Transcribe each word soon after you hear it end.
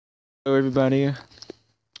Hello everybody,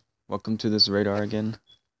 welcome to this radar again.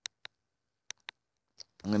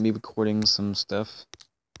 I'm gonna be recording some stuff,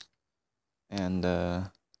 and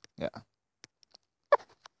yeah.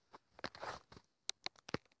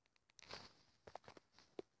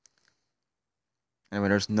 Anyway,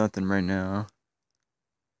 there's nothing right now.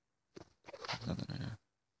 Nothing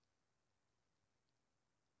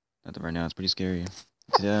right now, it's pretty scary.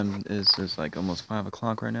 Today it's like almost 5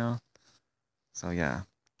 o'clock right now, so yeah.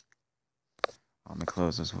 I'm gonna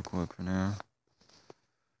close this real quick for now.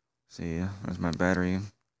 See, there's my battery.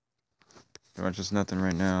 Pretty much just nothing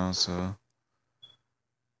right now, so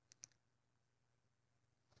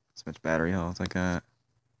that's much battery health I got.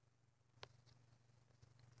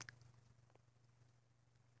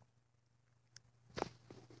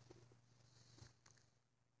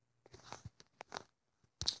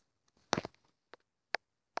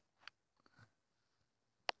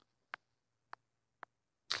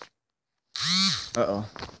 Uh-oh.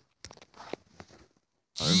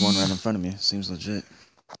 Oh, there's one right in front of me. Seems legit.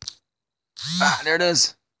 Ah, there it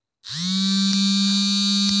is.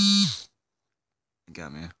 It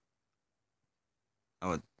got me.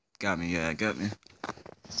 Oh, it got me. Yeah, it got me.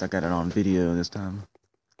 So I got it on video this time.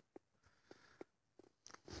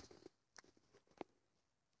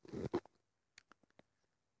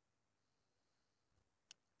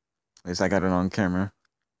 At least I got it on camera.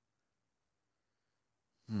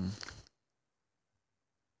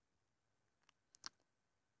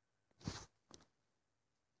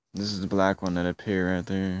 This is the black one that appeared right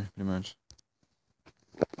there, pretty much.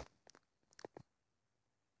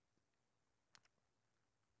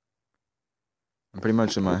 I'm pretty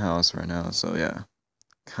much in my house right now, so yeah.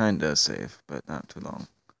 Kinda safe, but not too long.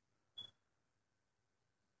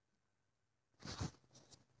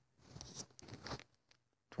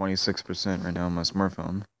 26% right now on my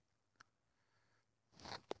smartphone.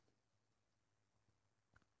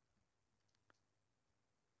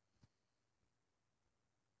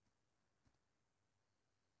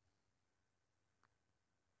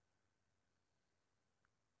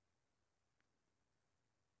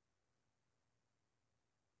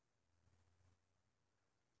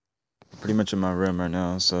 Pretty much in my room right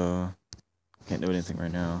now, so can't do anything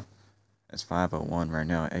right now. It's 5:01 right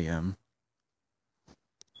now a.m.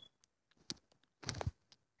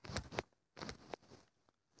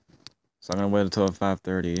 So I'm gonna wait until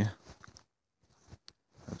 5:30.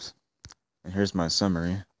 Oops. And here's my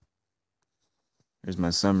summary. Here's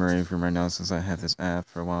my summary from right now since I have this app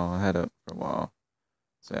for a while. I had it for a while.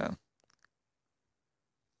 So yeah.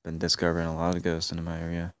 Been discovering a lot of ghosts in my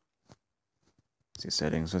area. See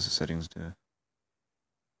settings. What's the settings do?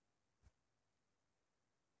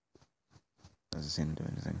 Doesn't seem to do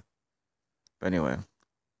anything. But anyway,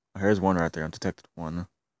 here's one right there. I detected one.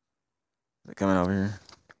 Is it coming over here?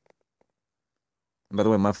 And by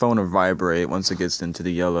the way, my phone will vibrate once it gets into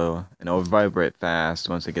the yellow, and it'll vibrate fast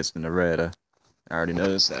once it gets into red. I already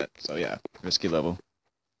noticed that. So yeah, risky level.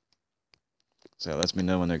 So it lets me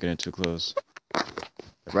know when they're getting too close.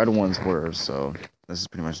 The red one's worse, so this is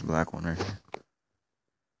pretty much the black one right here.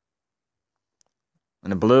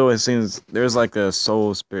 And the blue, it seems there's like a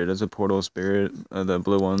soul spirit. There's a portal spirit. The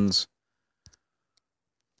blue ones.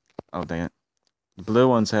 Oh dang it! The blue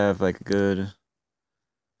ones have like a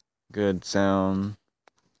good sound.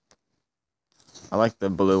 I like the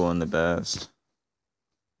blue one the best.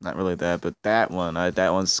 Not really that, but that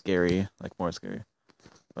one's scary, like more scary.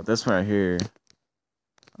 But this one right here,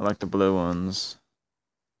 I like the blue ones.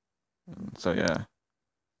 So yeah.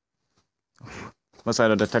 Unless I had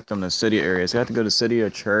to detect them in the city areas, you have to go to city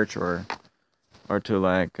or church or to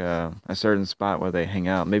like a certain spot where they hang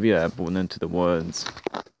out. Maybe I went into the woods.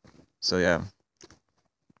 So yeah,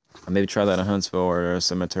 I maybe try that in Huntsville or a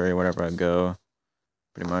cemetery, wherever I go,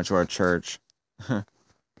 pretty much, or a church.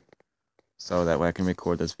 So that way I can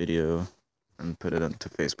record this video and put it onto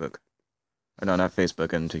Facebook. Or no, not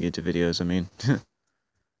Facebook, into YouTube videos, I mean. YouTube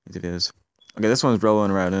videos. Okay, this one's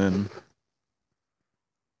rolling right in.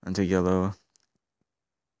 Into yellow.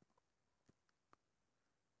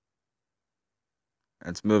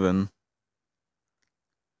 It's moving.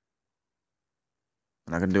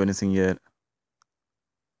 I'm not gonna do anything yet.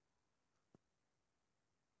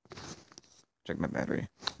 Check my battery.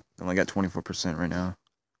 I only got 24% right now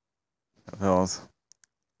of health.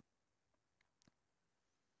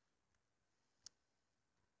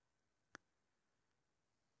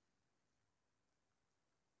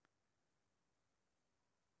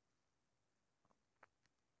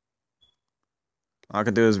 All I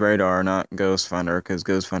could do is radar, not Ghost Finder, because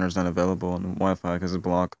Ghost Finder's not available on Wi-Fi because it's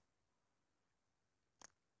blocked.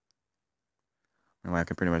 Anyway, I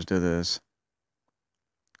can pretty much do this.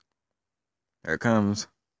 There it comes.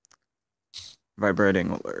 Vibrating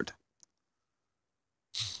alert.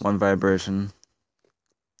 1 vibration.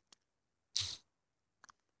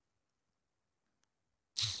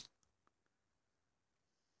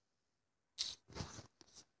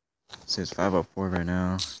 See, it's 5:04 right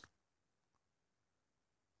now.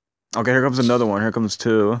 Okay, here comes another one. Here comes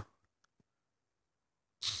 2.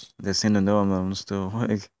 They seem to know I'm still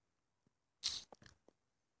awake.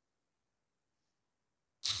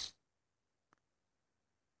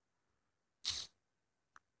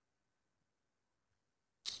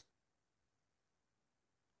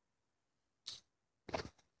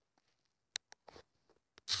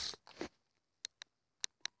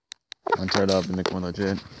 I'm turn it up and make it more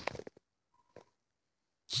legit.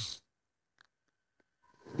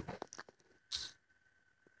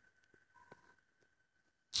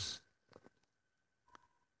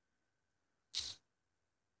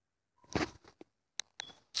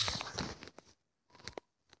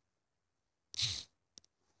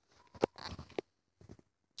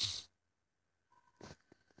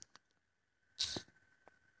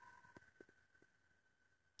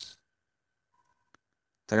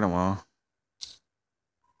 Taking a while to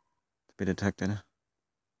be detected.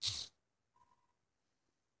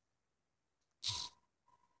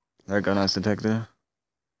 There we go, nice detected.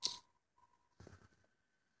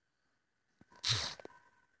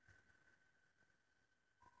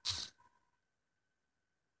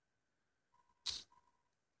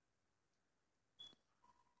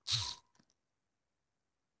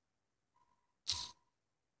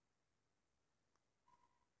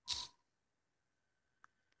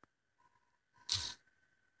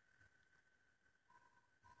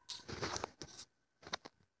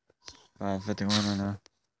 $5:51 right now.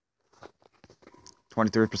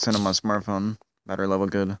 23% on my smartphone. Battery level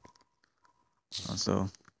good. Also.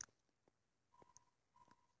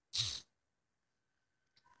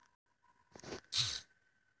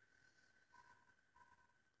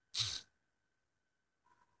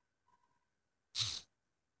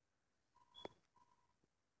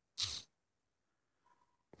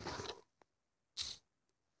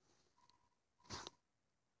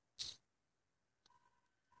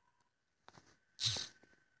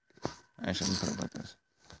 Actually, let me put it like this.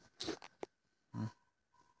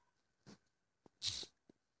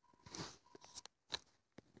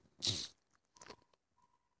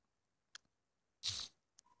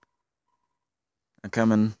 I'm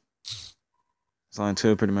coming. It's only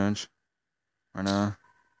 2 pretty much. Right now.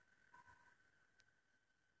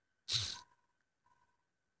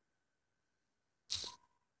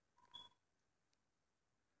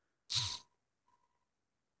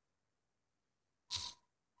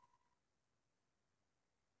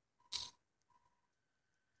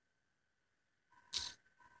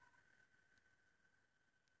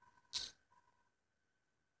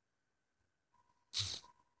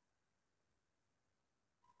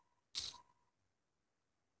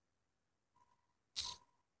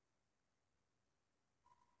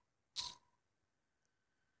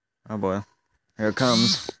 Oh boy. Here it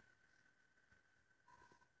comes.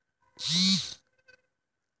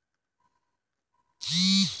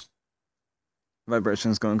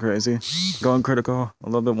 Vibrations going crazy. Going critical. A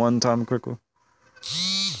little bit one time critical.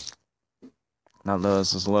 Not low,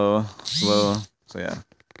 it's just low. Slow. So yeah.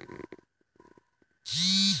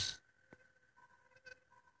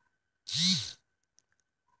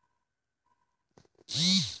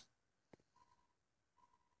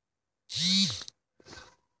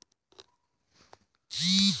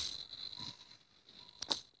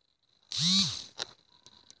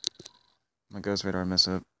 My ghost radar mess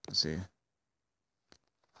up. Let's see.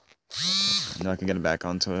 Now I can get it back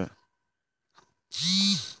onto it.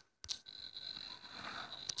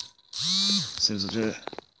 Seems legit.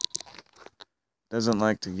 Doesn't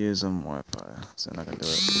like to use Wi-Fi, so I'm not gonna do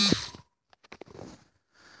it.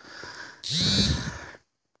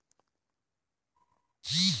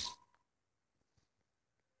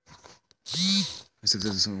 Let's see if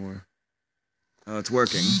there's some more. Oh, it's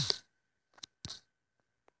working.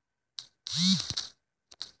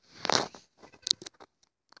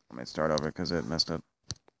 I might start over because it messed up.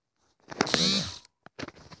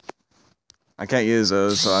 I can't use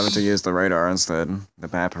those, so I have to use the radar instead. The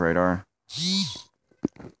map radar.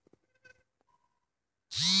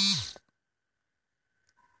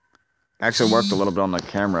 Actually worked a little bit on the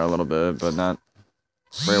camera a little bit, but not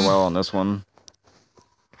very well on this one.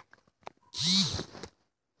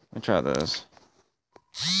 Let me try this.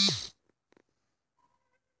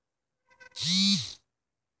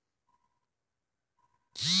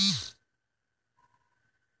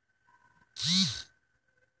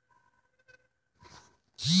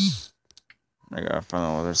 I gotta find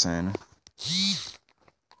out what they're saying.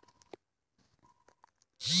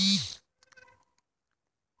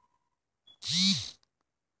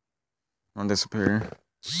 I'll disappear.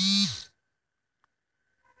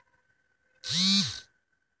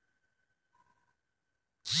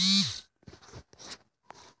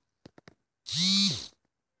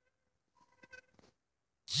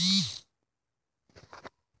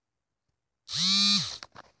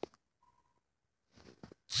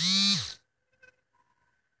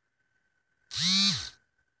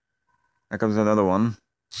 There comes another one.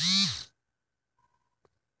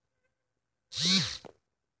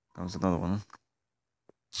 Comes another one.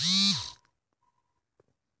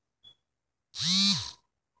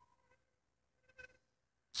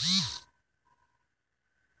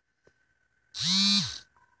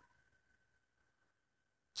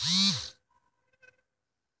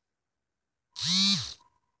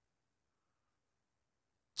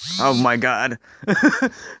 Oh my god.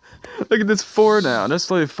 Look at this 4 now. That's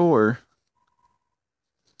like 4.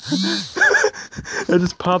 It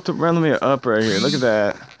just popped up randomly up right here. Look at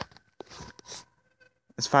that.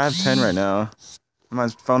 It's 5:10 right now. My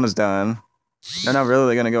phone is dying. They're not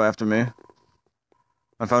really gonna go after me.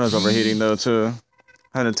 My phone is overheating though too.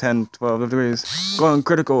 110, 12 degrees. Going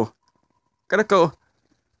critical. Critical.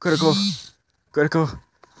 Critical. Critical.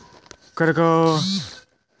 Critical.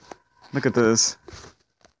 Look at this.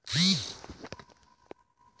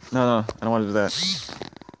 No, I don't want to do that.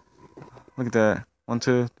 Look at that. 1,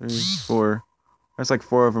 2, 3, 4. There's like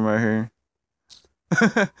 4 of them right here.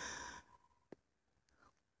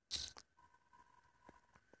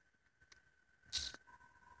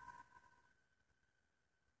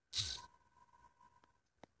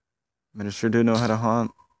 But I sure do know how to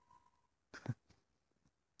haunt.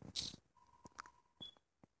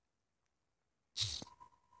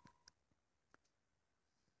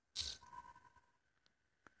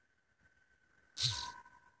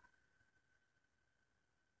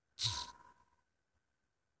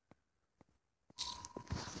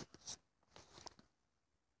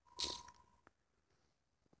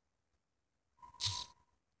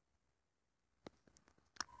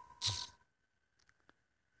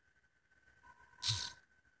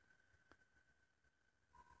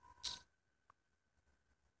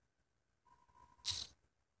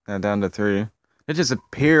 Now down to 3. They just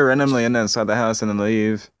appear randomly inside the house and then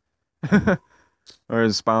leave.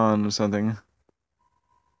 Or spawn or something.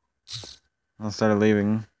 I'll start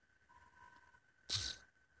leaving.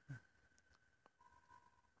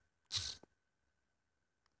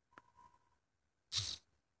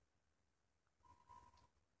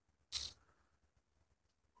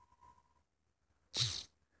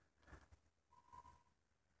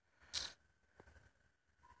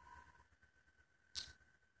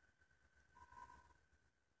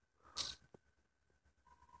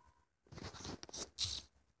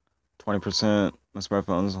 %. My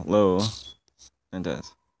smartphone's low and dead.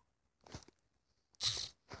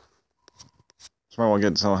 Smart won't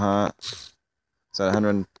get so hot. It's at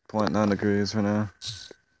 100.9 degrees right now.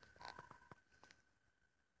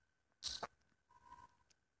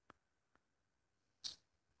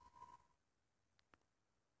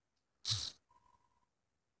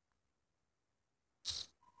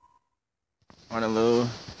 On a low.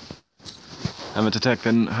 Haven't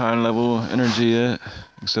detected high level energy yet,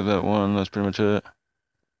 except that one. That's pretty much it.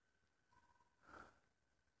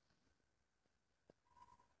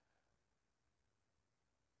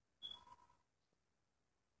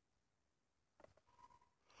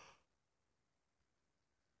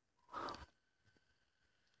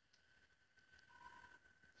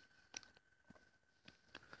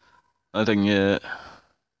 Nothing yet.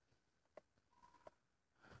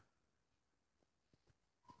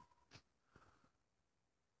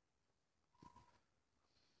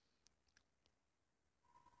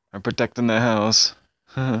 I'm protecting the house.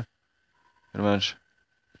 Pretty much.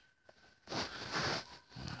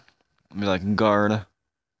 I'll be like guard.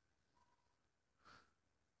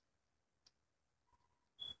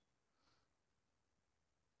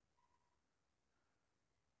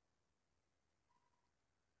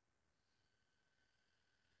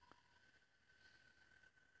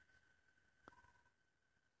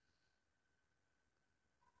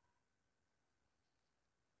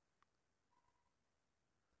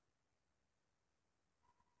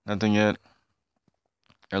 Nothing yet.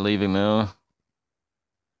 They're leaving now.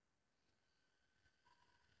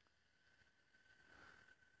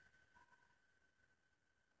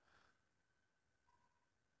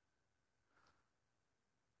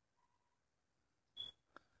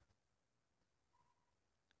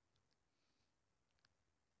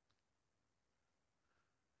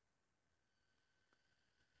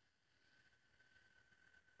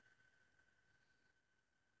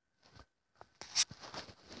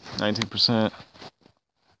 19%.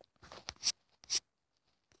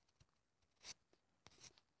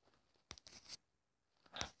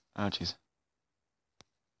 Oh, jeez.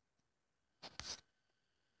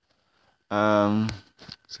 Let's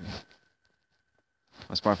see.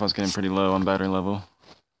 My smartphone's getting pretty low on battery level.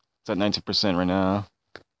 It's at 19% right now.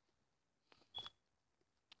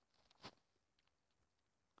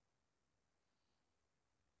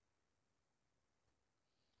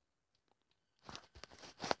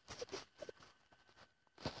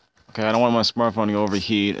 Okay, I don't want my smartphone to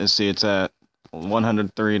overheat. Let's see, it's at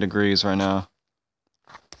 103 degrees right now.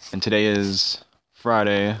 And today is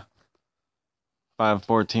Friday,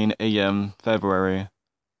 5:14 a.m., February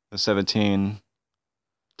the 17th,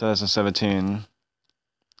 2017.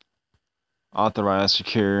 Authorized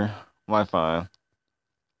secure Wi-Fi.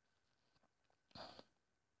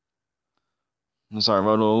 I'm sorry,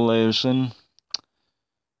 modulation.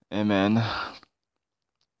 Amen.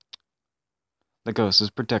 The ghost is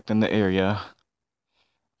protecting the area.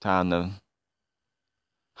 Time to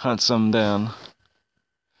hunt some down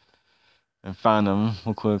and find them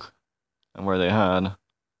real quick and where they hide.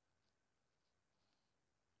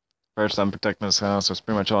 First, I'm protecting this house. That's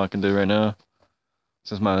pretty much all I can do right now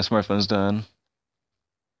since my smartphone's done.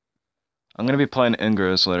 I'm gonna be playing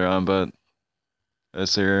Ingress later on, but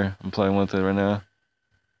it's here. I'm playing with it right now.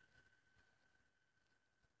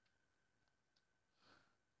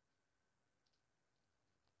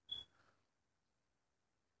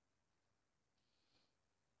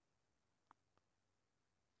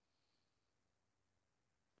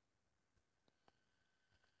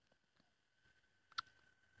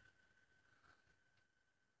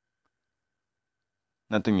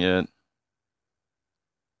 Nothing yet.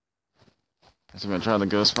 So I'm gonna try the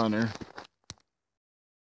ghost finder.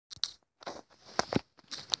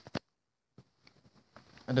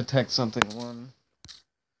 I detect something. One.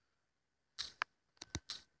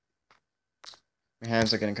 My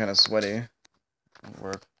hands are getting kind of sweaty. Won't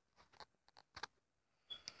work.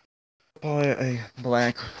 Probably a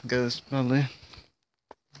black ghost, probably.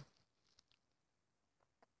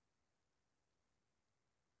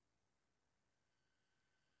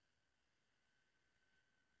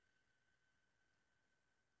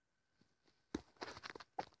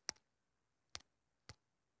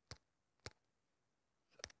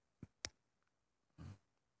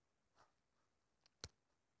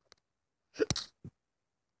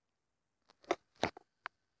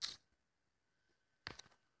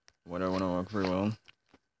 Whatever, won't work very well.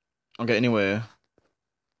 Okay, anyway.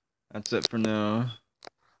 That's it for now.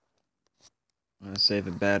 I'm gonna save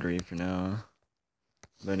the battery for now.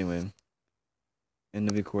 But anyway. End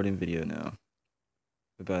the recording video now.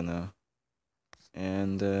 Goodbye now.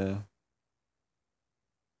 And,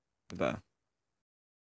 goodbye.